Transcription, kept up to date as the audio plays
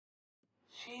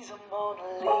She's a Mona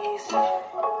Lisa.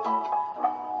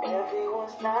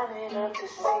 Everyone's lining up to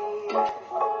see her.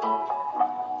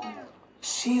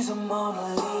 She's a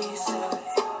Mona Lisa.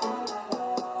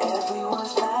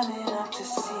 Everyone's lining up to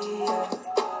see her.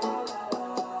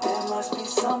 There must be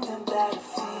something that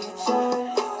features.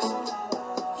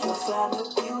 You'll find the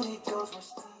beauty goes much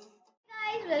deeper.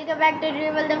 Guys, welcome back to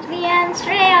Dribble the Flea and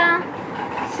Shreya.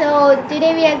 So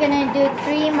today we are gonna do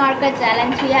 3 marker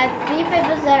challenge. We have 3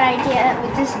 papers right here,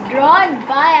 which is drawn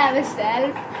by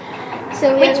ourselves.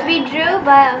 So we drew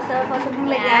by ourselves or something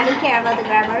like that. I don't care about the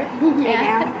grammar right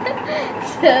now.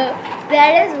 So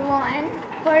there is one.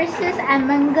 First is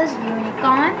Among Us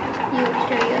Unicorn. You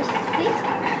show yours, please.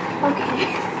 Okay.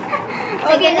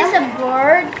 Second is a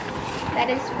bird. That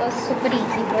is super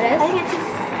easy for us. I think it's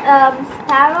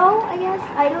sparrow, I guess.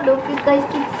 I don't know if you guys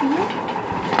can see it.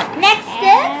 Next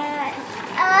is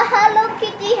a Hello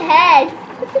Kitty head.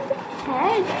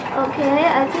 Head? Okay,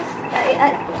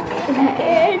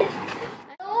 head.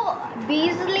 So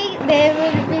basically there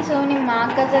will be so many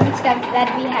markers and stuff that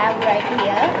we have right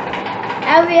here.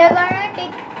 And we are gonna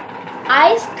take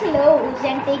eyes closed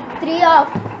and take 3 of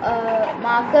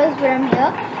markers from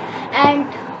here, and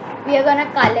we are gonna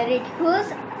color it.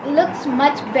 Who's looks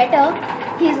much better,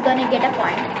 he's gonna get a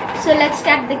point. So let's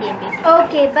start the game, please.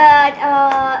 Okay, but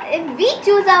if we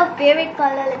choose our favorite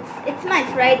color, it's nice,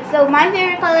 right? So my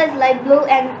favorite color is light blue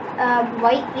and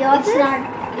white. Yours It's not.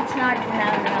 No,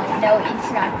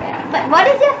 it's not there. But what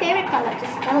is your favorite color?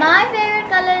 Just tell me. My favorite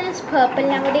color is purple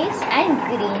nowadays and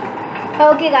green.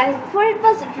 Okay, guys. Before it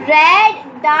was red,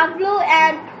 dark blue,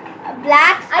 and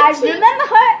black. I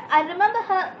remember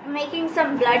her making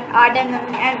some blood art and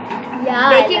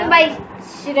making by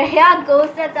Shreya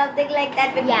Ghost or something like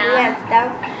that with blue and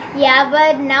stuff. Yeah,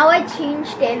 but now I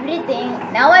changed everything.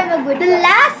 Now I'm a good The girl.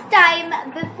 last time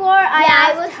before I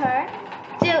asked her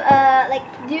to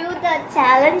do the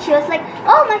challenge, she was like,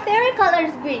 "Oh, my favorite color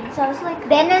is green." So I was like,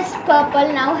 Then is purple.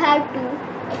 Now have 2.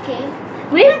 Okay.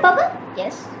 "Green and purple?"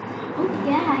 Yes. Oh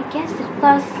yeah, I guess it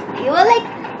was. You were like,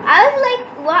 I was like,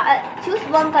 choose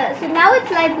one color. So now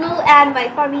it's light blue and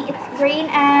white. For me, it's green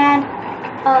and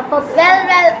purple. Well,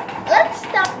 let's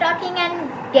stop talking and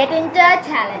get into a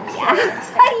challenge. Yeah.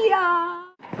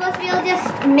 First, we'll just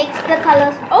mix the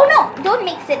colors. Oh no, don't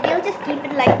mix it. We'll just keep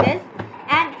it like this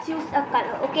and choose a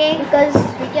color, okay? Because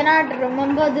we cannot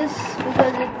remember this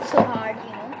because it's so hard,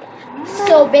 you know.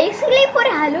 So basically for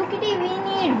Hello Kitty we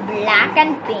need black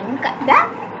and pink. That?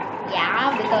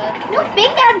 Yeah, because No,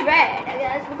 pink and red, I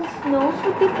guess, because snow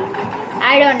should be pink.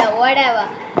 I don't know, whatever.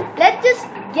 Let's just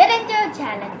get into a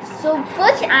challenge. So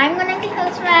first I'm gonna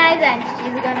close my eyes and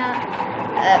she's gonna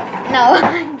no,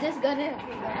 I'm just gonna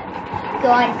go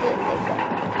on to this one.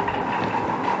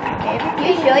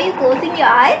 You sure you're closing your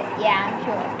eyes? Yeah, I'm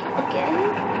sure. Okay.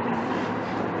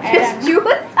 I Just don't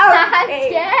know. choose I'm something.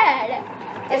 scared.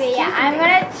 Okay, yeah, I'm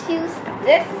gonna choose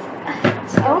this.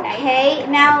 Okay,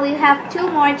 now we have 2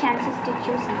 more chances to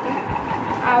choose something.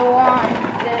 I want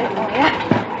this. Oh yeah.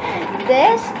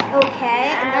 This. Okay,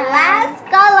 and the last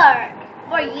color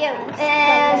for you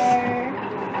is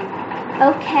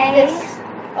okay. This.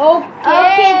 Okay.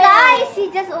 Okay, guys, she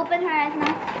just opened her eyes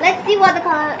now. Let's see what the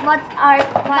color. What are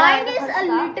Mine is a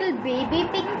little baby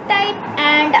pink type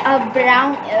and a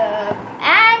brown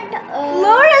and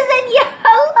fluorescent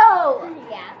yellow.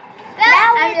 Yeah.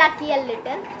 Well, I'm lucky a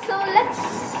little. So let's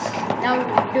now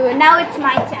do it. Now it's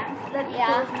my chance. Let's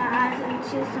Yeah. close my eyes and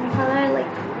choose some color.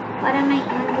 Like, what am I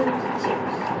even going to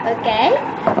choose? Okay.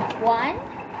 1.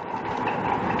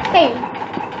 Hey.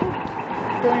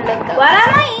 Don't look up. What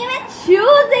am I even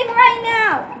choosing right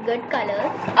now? Good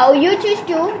colors. Oh, you choose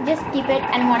 2. Just keep it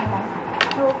and 1 more.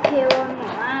 Okay, one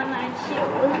more. What am I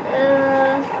choose?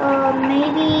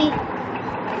 Maybe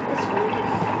this one.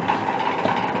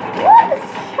 What is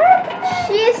happening?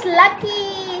 She's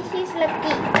lucky. She's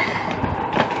lucky.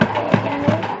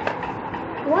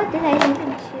 What did I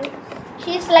even choose?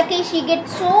 She's lucky. She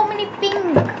gets so many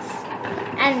pinks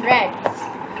and reds.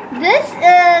 This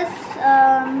is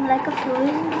like a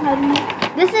fluorescent. I don't know.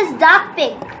 This is dark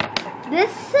pink.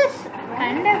 This is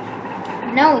Kind of.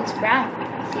 No, it's brown.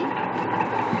 See?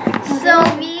 So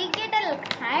we get a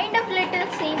kind of little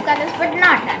same colors, but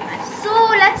not that much. So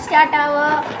let's start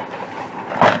our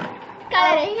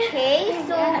coloring. okay.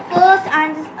 So first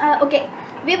I'm just okay.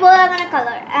 We both are gonna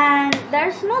color, and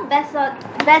there's no best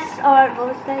or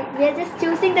worst. Like, we're just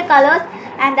choosing the colors,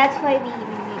 and that's why we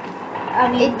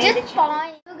It's made just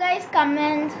fine. You guys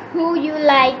comment who you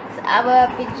liked our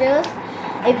pictures.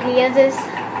 If yours is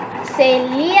say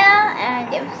Leah,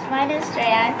 and if mine is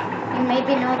Shreya, you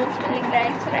maybe know the spelling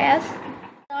right, Shreya's.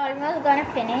 Almost gonna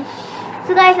finish. So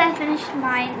So guys, I finished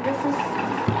mine. This is...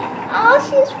 Oh,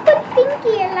 she's put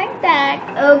pinky. I like that.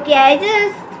 Okay, I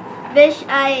just wish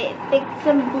I picked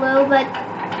some blue, but...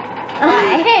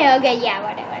 Okay, yeah,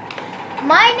 whatever.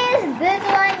 Mine is this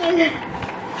one.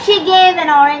 She gave an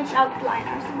orange outline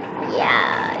or something.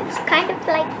 Yeah, it's kind of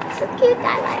like so cute.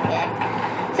 I like it.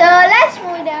 So let's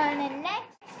move on. And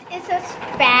next is a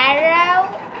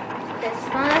sparrow. This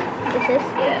one. This is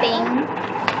pink.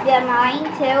 Yeah, mine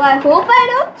too. I hope I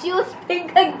don't choose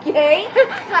pink again.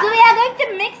 So we are going to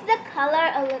mix the color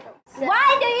a little. So why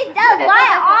do you tell why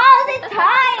all the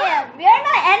time? We are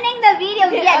not ending the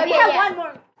video yet. We have one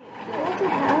more. What the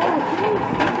hell?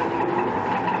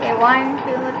 Okay, 1,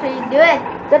 2, 3, do it.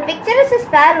 The picture is a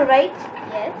sparrow, right?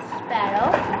 Yes, sparrow.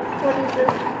 What is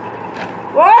this?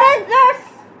 What is this?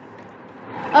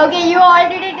 Okay, you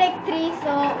already take 3,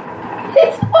 so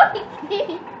it's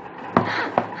pointy.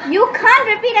 You can't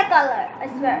repeat a color, I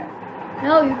swear.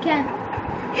 No, you can.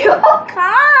 You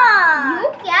can't. You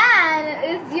can.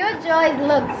 It's your choice.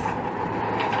 Looks.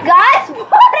 Guys,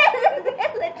 what is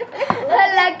this? Literally.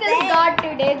 Luck is God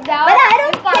today. Now But I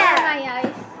don't you cover care. my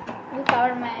eyes. You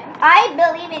cover my eyes. I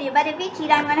believe in you, but if you cheat,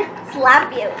 I'm gonna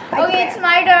slap you. I Okay, it's swear.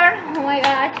 my turn. Oh my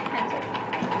God.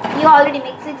 You already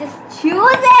mixed it. Just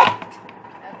choose it.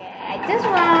 Okay, I just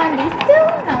want these two.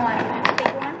 No, I'm gonna pick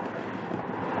one.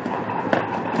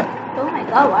 Oh my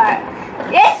God, what?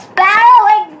 This sparrow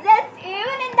exists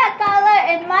even in the color.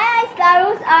 In my eyes,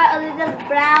 sparrows are a little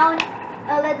brown,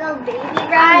 a little baby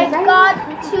brown. I got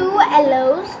 2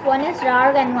 yellows. One is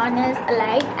dark and one is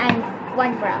light, and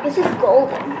one brown. This is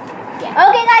golden. Yeah.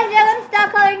 Okay, guys, we're gonna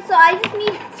start coloring. So I just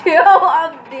need 2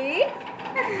 of these.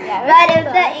 Yeah, But let's if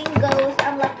go. the ink goes,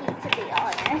 I'm lucky to be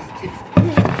honest.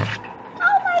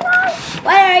 Oh my God.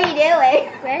 What are you doing?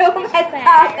 Where's Oh my my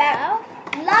sparrow? God.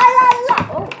 La la la.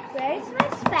 Oh, Where's my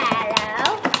sparrow?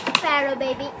 Sparrow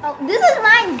baby. Oh, this is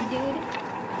mine, dude.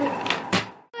 Oh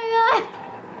my God.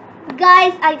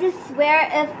 guys, I just swear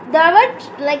if there were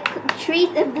like trees,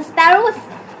 if the sparrow was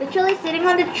literally sitting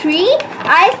on the tree,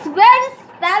 I swear the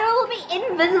sparrow will be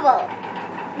invisible.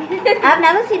 I've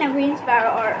never seen a green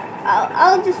sparrow, or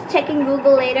I'll just check in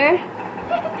Google later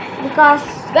because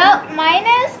Well, mine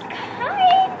is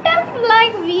kind of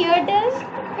like weirdest,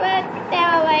 but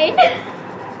never mind.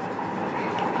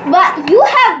 But you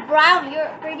have brown. You're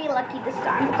pretty lucky this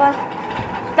time because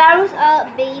sparrows are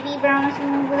baby brown or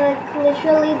something, like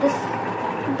literally this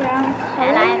brown And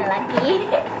color. I'm lucky.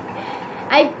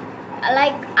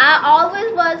 I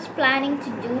always was planning to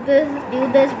do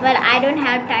this, but I don't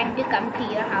have time to come to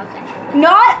your house and do it.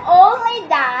 Not only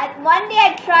that, one day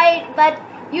I tried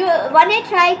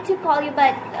to call you,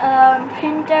 but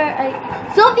printer.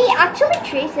 So we actually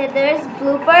trace it. There's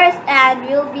bloopers, and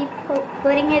we'll be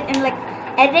putting it in like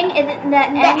editing it in the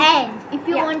end. If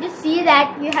you Yeah. want to see that,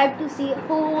 you have to see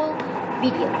whole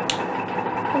video.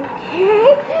 Okay,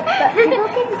 but people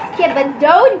can skip, but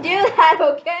don't do that,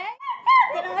 okay?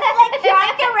 Then I was like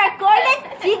trying to record it.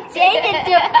 She changed it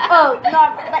to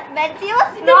normal. But when she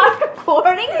was not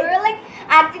recording, we were like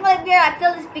acting like we were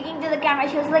actually speaking to the camera.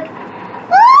 She was like,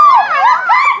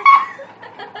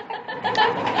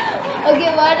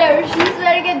 Okay, whatever. She's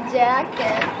wearing a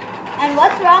jacket. and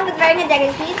what's wrong with wearing a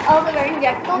jacket? She's also wearing a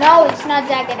jacket. No, it's not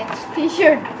jacket. It's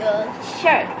t-shirt, girl.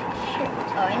 Shirt.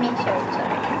 Oh, I mean shirt.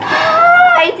 Sorry.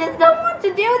 I just don't want to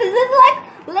do this. This is like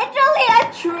literally a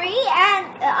tree, and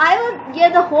I would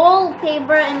get the whole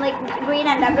paper in like green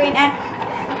and dark green, and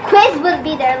quiz will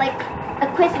be there. Like a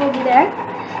quiz will be there.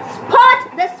 Spot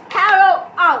the sparrow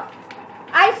out.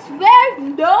 I swear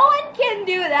no one can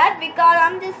do that because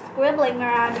I'm just scribbling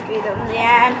around with them.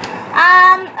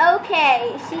 And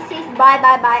okay, she says bye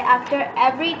after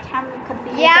every time we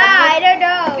complete. Yeah, I don't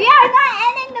know. We are not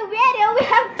ending the video. We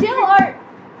have 2 or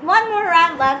 1 more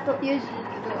round left. Usually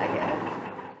do like that.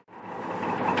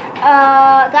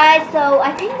 Guys, so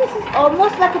I think this is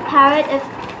almost like a parrot. If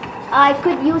I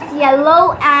could use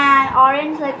yellow and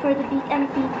orange like for the beak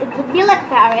and feet, it would be like a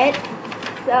parrot.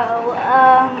 So,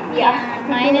 yeah.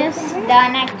 Mine is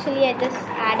done actually. I'm just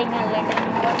adding a little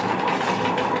more.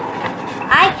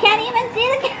 I can't even see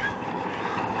the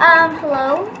camera.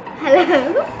 Hello?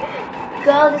 Hello.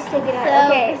 Girl, just take it out. So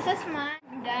Okay. this is mine.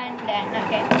 Done.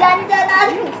 Okay. Dun, dun,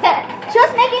 dun. She was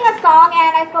making a song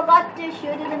and I forgot to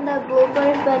shoot it in the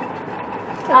bloopers, but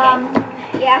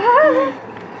yeah.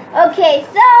 Okay,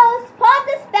 so spot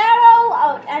the sparrow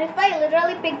out, and if I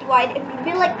literally picked white, it would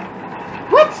be like,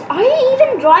 what? Are you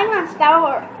even drawing on sparrow?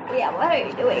 Or, yeah, what are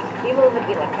you doing? People would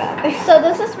be like that. So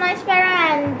this is my sparrow,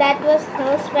 and that was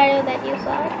her sparrow that you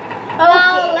saw. Okay.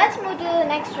 Now let's move to the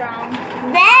next round.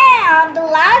 Then the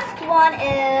last one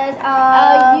is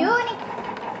A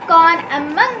unicorn. unicorn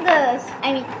Among Us.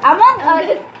 I mean, Among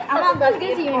Us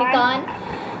unicorn.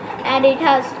 And it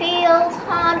has tails,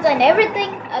 horns, and everything.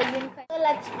 A unicorn. So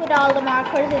let's put all the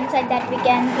markers inside that we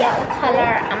can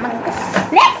color Among Us.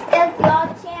 Next is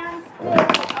your chance to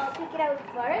pick it out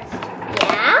first.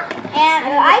 Yeah. And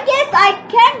I guess I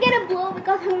can get a blue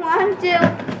because I want to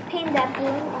paint that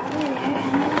blue on there.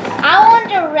 I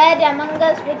want a red Among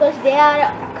Us because they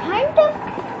are kind of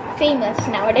famous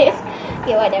nowadays.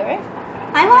 Okay, whatever.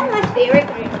 I want my favorite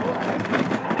green color.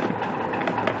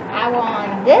 I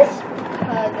want this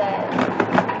because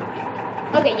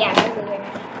okay, yeah, this is it.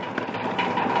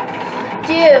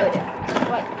 Dude.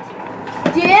 What?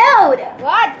 Dude.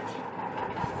 What?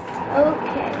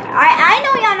 Okay. I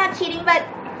know you're not cheating, but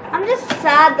I'm just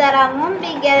sad that I won't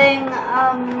be getting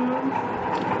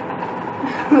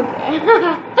Okay.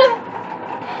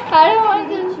 I don't want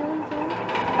to.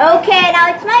 Okay, now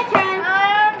it's my turn.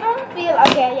 I don't feel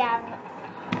okay. Yeah.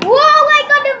 Whoa! I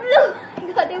got a blue.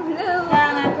 I got a blue. Yeah,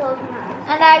 I'm gonna close my eyes.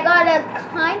 And I got a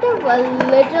kind of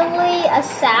literally a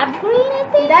sap green, I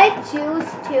think. Did I choose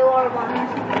 2 or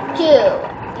 1? 2.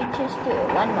 You choose 2.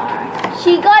 One more.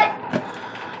 She got.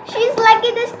 She's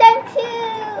lucky this time too.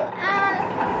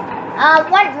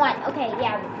 One. Okay,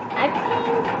 yeah. I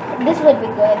think this would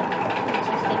be good.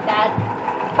 Just like that.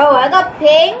 Oh, I got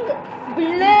pink,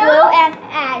 Blue and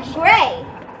ash. gray.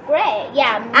 Gray.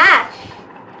 Yeah. Ash.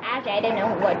 Ash. I don't know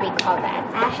what we call that.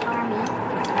 Ash army.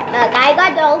 I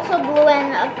got also blue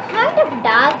and a kind of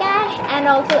dark ash and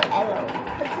also yellow.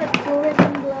 What's the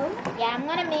fluorescent blue? Yeah, I'm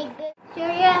gonna make this.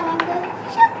 Julia, I'm gonna.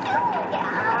 So cute.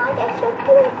 Yeah, that's so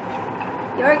cute.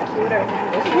 You're cuter than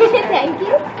this. Thank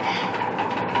you.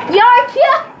 You're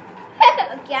cute.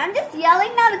 Okay, I'm just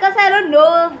yelling now because I don't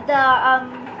know if the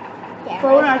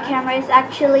phone or camera is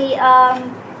actually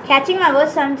catching my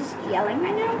voice, so I'm just yelling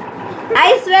right now.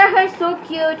 I swear her so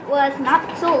cute was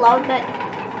not so loud, but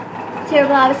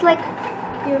terrible. I was like,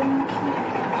 you're more cute.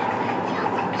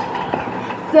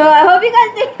 So I hope you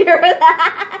guys did hear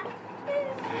that.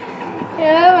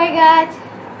 Oh my god.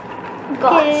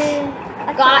 Gosh.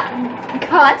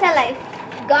 Got a life.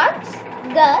 Got.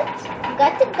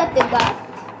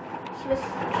 She was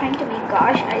trying to be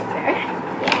gosh, I swear.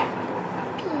 Yeah.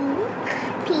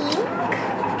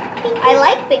 Pink. I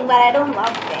like pink, but I don't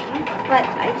love pink. But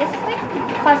I just like it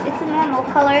because it's a normal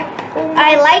color.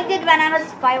 I liked it when I was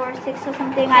 5 or 6 or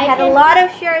something. I had a lot of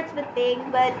shirts with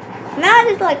pink, but now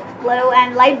it's like blue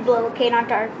and light blue. Okay, not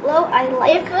dark blue. I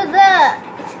like. If the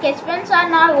sketch pens are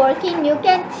not working, you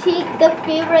can take the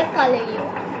favorite color you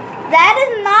want. That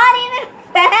is not even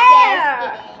fair.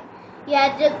 Just kidding. You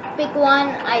have to pick one,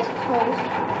 I suppose.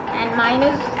 And mine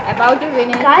is about to win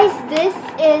it. Guys, this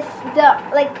is the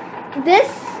this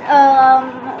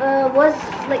was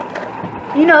like,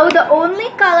 you know, the only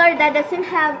color that doesn't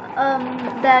have a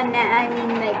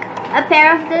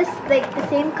pair of this, like the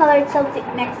same color itself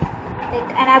next, like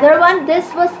another one.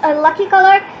 This was a lucky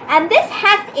color, and this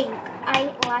has ink.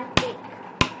 I want ink.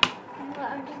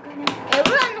 I'm just gonna.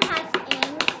 Everyone has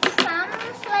ink.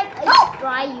 Sounds like it's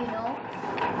dry, you know.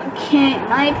 Okay,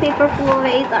 my paper flew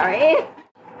away. Sorry.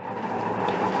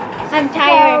 I'm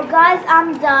tired. So guys,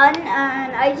 I'm done,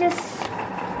 and I just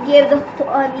gave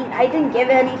I didn't give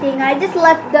anything. I just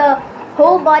left the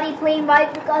whole body plain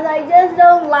white because I just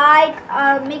don't like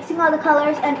mixing all the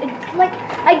colors, and it's like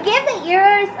I gave the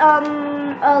ears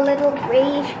a little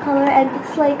grayish color, and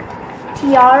it's like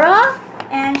tiara,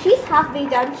 and she's halfway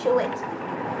done. Show it.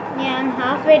 Yeah, I'm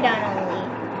halfway done only.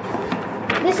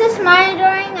 This is my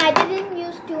drawing. I didn't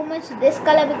use too much this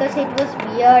color because it was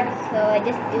weird, so I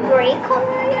just do gray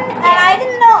color. Yeah. And I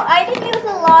didn't know. I didn't use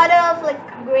a lot of like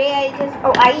gray.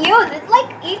 I used. It's like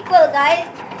equal, guys.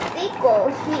 It's equal.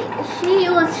 She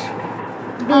used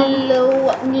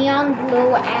blue, neon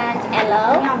blue, and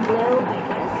yellow. Neon blue, I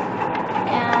guess.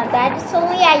 That's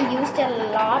only I used a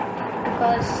lot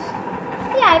because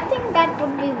yeah, I think that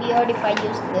would be weird if I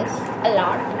used this a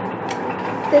lot.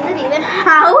 Does it even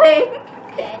have it?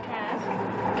 Yeah, it has.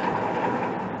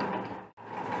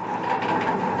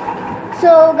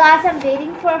 So guys, I'm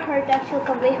waiting for her to actually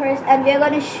complete hers, and we're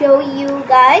gonna show you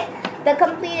guys the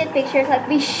completed pictures. Like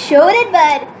we showed it,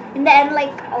 but in the end,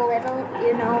 like a little,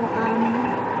 you know,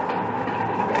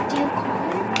 what do you call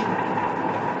it?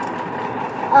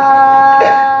 A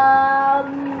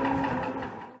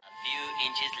few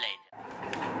inches later.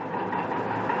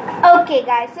 Okay,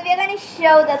 guys, so we're gonna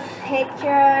show the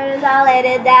pictures. I'll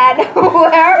edit that.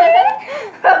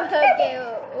 Okay,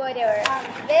 whatever.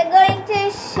 We're going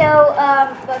to show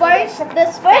First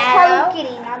Hello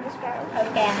Kitty, not the sparrow.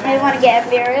 Okay. I want to get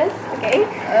mirrors. Okay.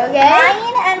 Okay.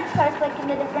 Mine and hers like in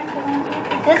the different ones.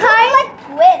 This is like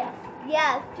twins.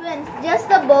 Yeah, twins. Just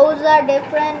the bows are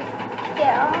different.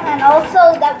 Yeah, and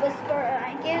also that whisper,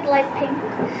 I gave like pink.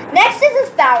 Next is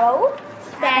a sparrow.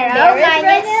 Sparrow. And there is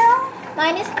right now.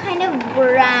 Mine is kind of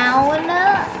brown,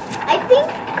 I think.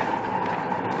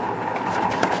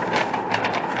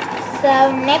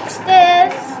 So next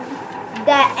is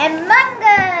the Among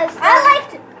Us. I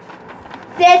liked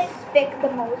this pic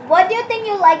the most. What do you think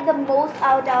you like the most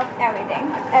out of everything?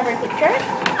 Every picture?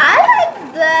 I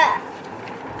like the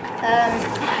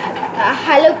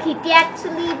Hello Kitty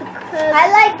actually because I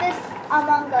like this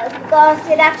Among Us because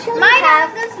it actually mine has.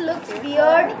 Among Us looks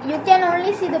weird. You can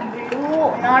only see the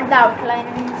blue, not the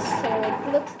outlines. So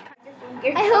it looks.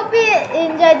 I hope you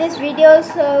enjoyed this video.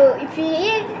 So if you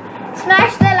did,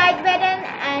 smash the like button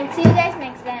and see you guys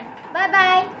next time. Bye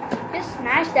bye. Just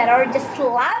smash that or just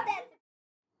slap that.